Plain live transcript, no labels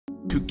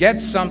To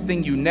get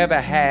something you never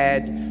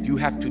had, you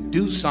have to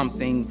do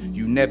something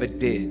you never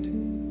did.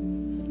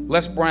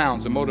 Les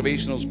Brown's a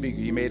motivational speaker.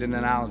 He made an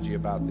analogy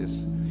about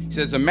this. He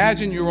says,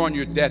 imagine you're on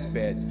your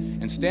deathbed,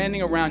 and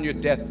standing around your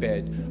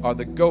deathbed are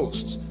the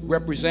ghosts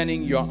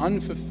representing your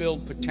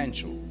unfulfilled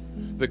potential.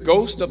 The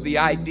ghost of the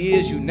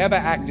ideas you never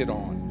acted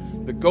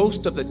on, the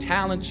ghost of the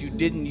talents you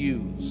didn't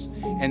use.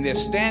 And they're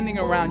standing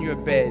around your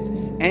bed,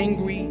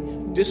 angry,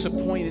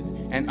 disappointed,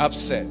 and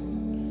upset.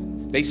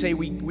 They say,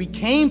 we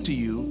came to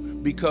you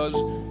because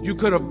you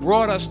could have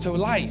brought us to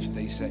life,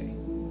 they say.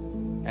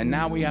 And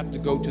now we have to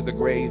go to the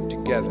grave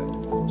together.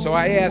 So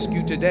I ask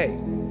you today,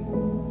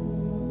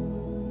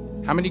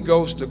 how many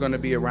ghosts are going to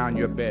be around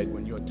your bed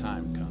when your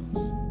time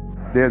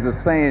comes? There's a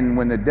saying,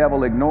 when the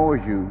devil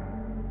ignores you,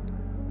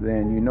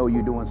 then you know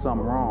you're doing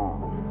something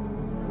wrong.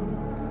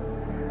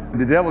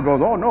 The devil goes,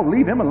 oh no,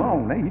 leave him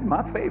alone. Hey, he's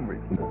my favorite.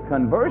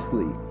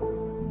 Conversely,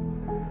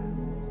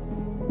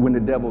 when the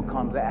devil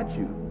comes at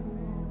you,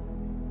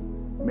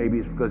 maybe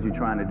it's because you're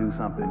trying to do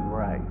something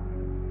right.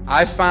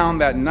 I found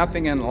that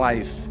nothing in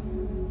life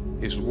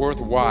is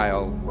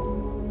worthwhile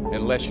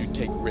unless you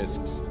take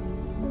risks.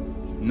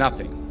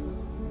 Nothing.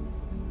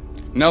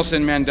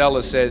 Nelson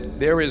Mandela said,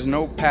 there is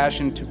no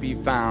passion to be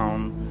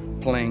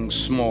found playing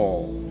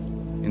small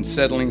and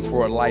settling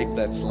for a life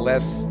that's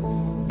less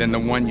than the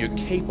one you're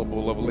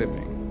capable of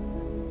living.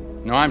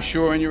 Now, I'm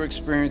sure in your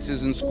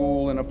experiences in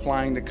school and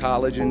applying to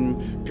college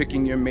and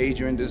picking your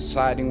major and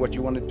deciding what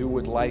you want to do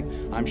with life,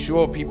 I'm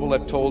sure people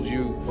have told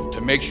you to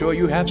make sure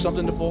you have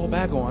something to fall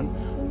back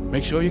on.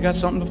 Make sure you got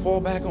something to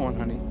fall back on,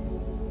 honey.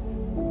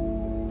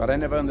 But I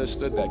never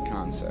understood that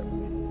concept,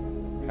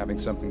 having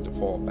something to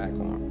fall back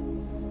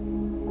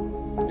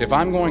on. If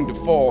I'm going to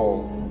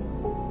fall,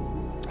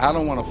 I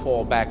don't want to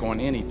fall back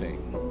on anything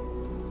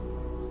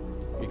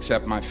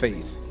except my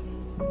faith.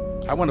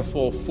 I want to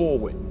fall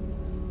forward.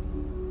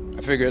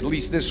 I figure at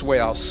least this way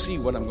I'll see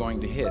what I'm going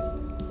to hit.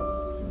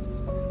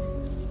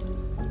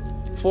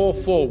 Fall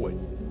forward.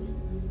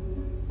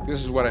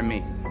 This is what I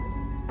mean.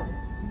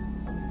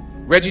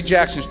 Reggie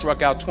Jackson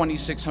struck out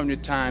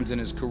 2,600 times in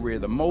his career,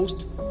 the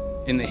most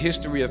in the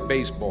history of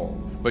baseball.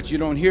 But you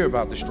don't hear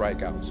about the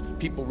strikeouts.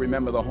 People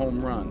remember the home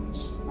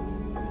runs.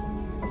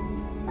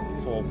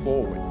 Fall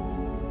forward.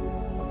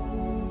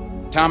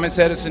 Thomas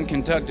Edison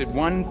conducted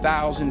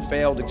 1,000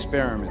 failed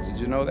experiments. Did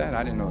you know that?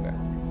 I didn't know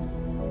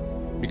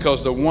that.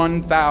 Because the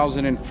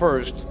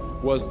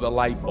 1,001st was the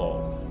light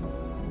bulb.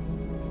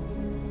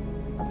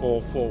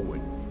 Fall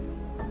forward.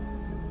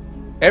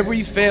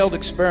 Every failed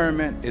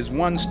experiment is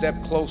one step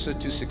closer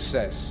to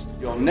success.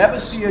 You'll never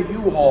see a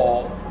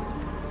U-Haul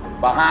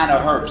behind a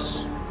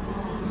hearse.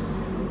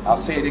 I'll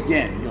say it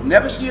again. You'll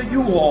never see a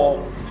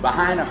U-Haul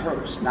behind a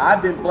hearse. Now,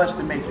 I've been blessed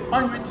to make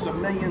hundreds of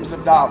millions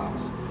of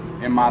dollars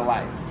in my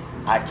life.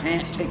 I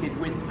can't take it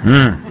with me,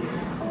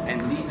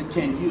 and neither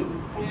can you.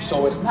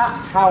 So it's not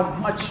how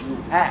much you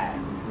have,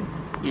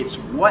 it's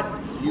what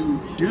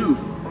you do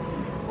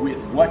with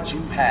what you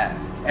have.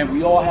 And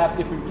we all have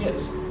different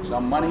gifts.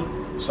 Some money,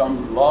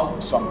 some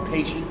love, some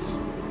patience,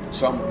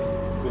 some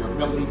the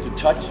ability to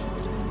touch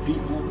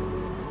people.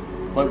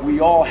 But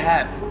we all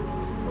have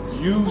it.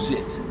 Use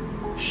it.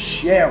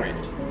 Share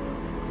it.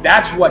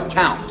 That's what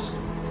counts.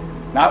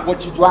 Not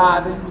what you're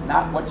driving,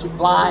 not what you're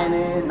flying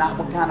in, not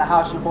what kind of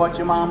house you bought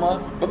your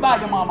mama, but buy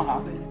your mama a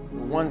house.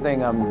 One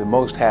thing I'm the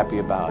most happy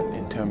about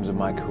in terms of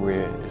my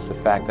career is the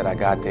fact that I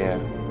got there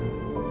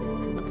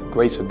with the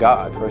grace of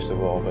God, first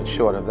of all, but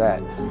short of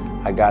that,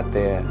 I got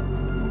there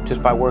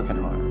just by working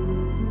hard,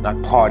 not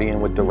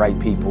partying with the right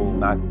people,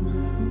 not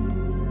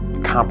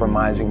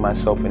compromising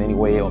myself in any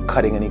way or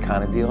cutting any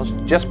kind of deals,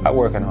 just by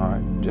working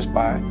hard, just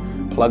by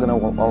plugging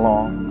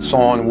along,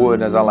 sawing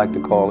wood, as I like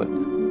to call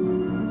it.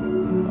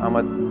 I'm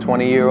a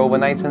 20-year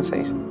overnight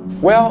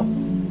sensation. Well,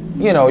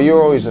 you know,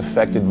 you're always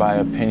affected by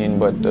opinion,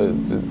 but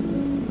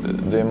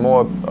the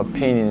more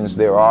opinions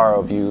there are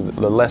of you,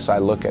 the less I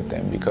look at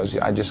them, because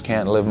I just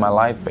can't live my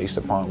life based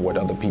upon what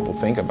other people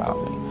think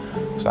about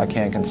me. So I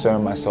can't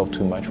concern myself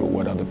too much with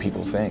what other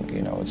people think.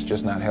 You know, it's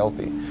just not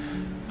healthy.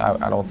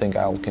 I don't think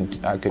I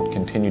could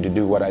continue to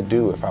do what I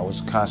do if I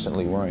was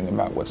constantly worrying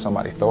about what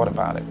somebody thought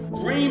about it.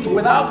 Dreams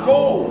without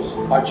goals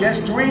are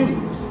just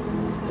dreams,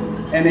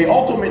 and they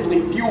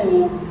ultimately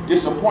fuel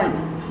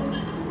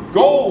disappointment.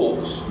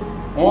 Goals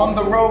on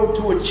the road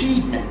to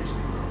achievement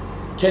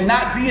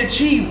cannot be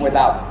achieved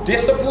without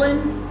discipline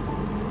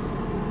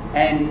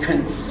and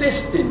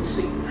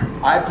consistency.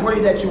 I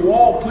pray that you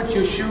all put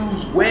your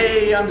shoes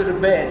way under the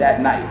bed at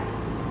night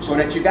so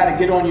that you got to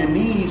get on your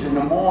knees in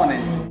the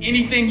morning.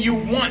 Anything you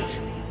want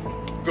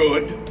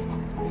good,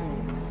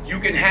 you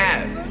can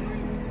have.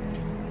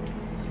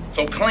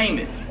 So claim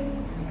it.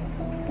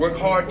 Work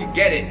hard to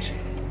get it.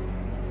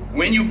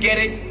 When you get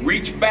it,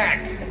 reach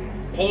back.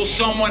 Pull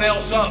someone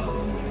else up.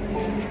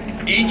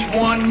 Each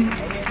one,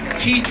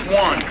 teach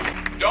one.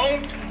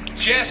 Don't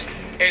just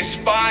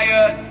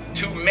aspire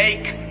to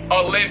make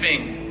a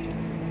living.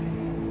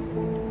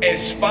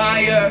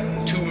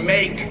 Aspire to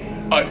make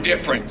a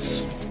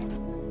difference.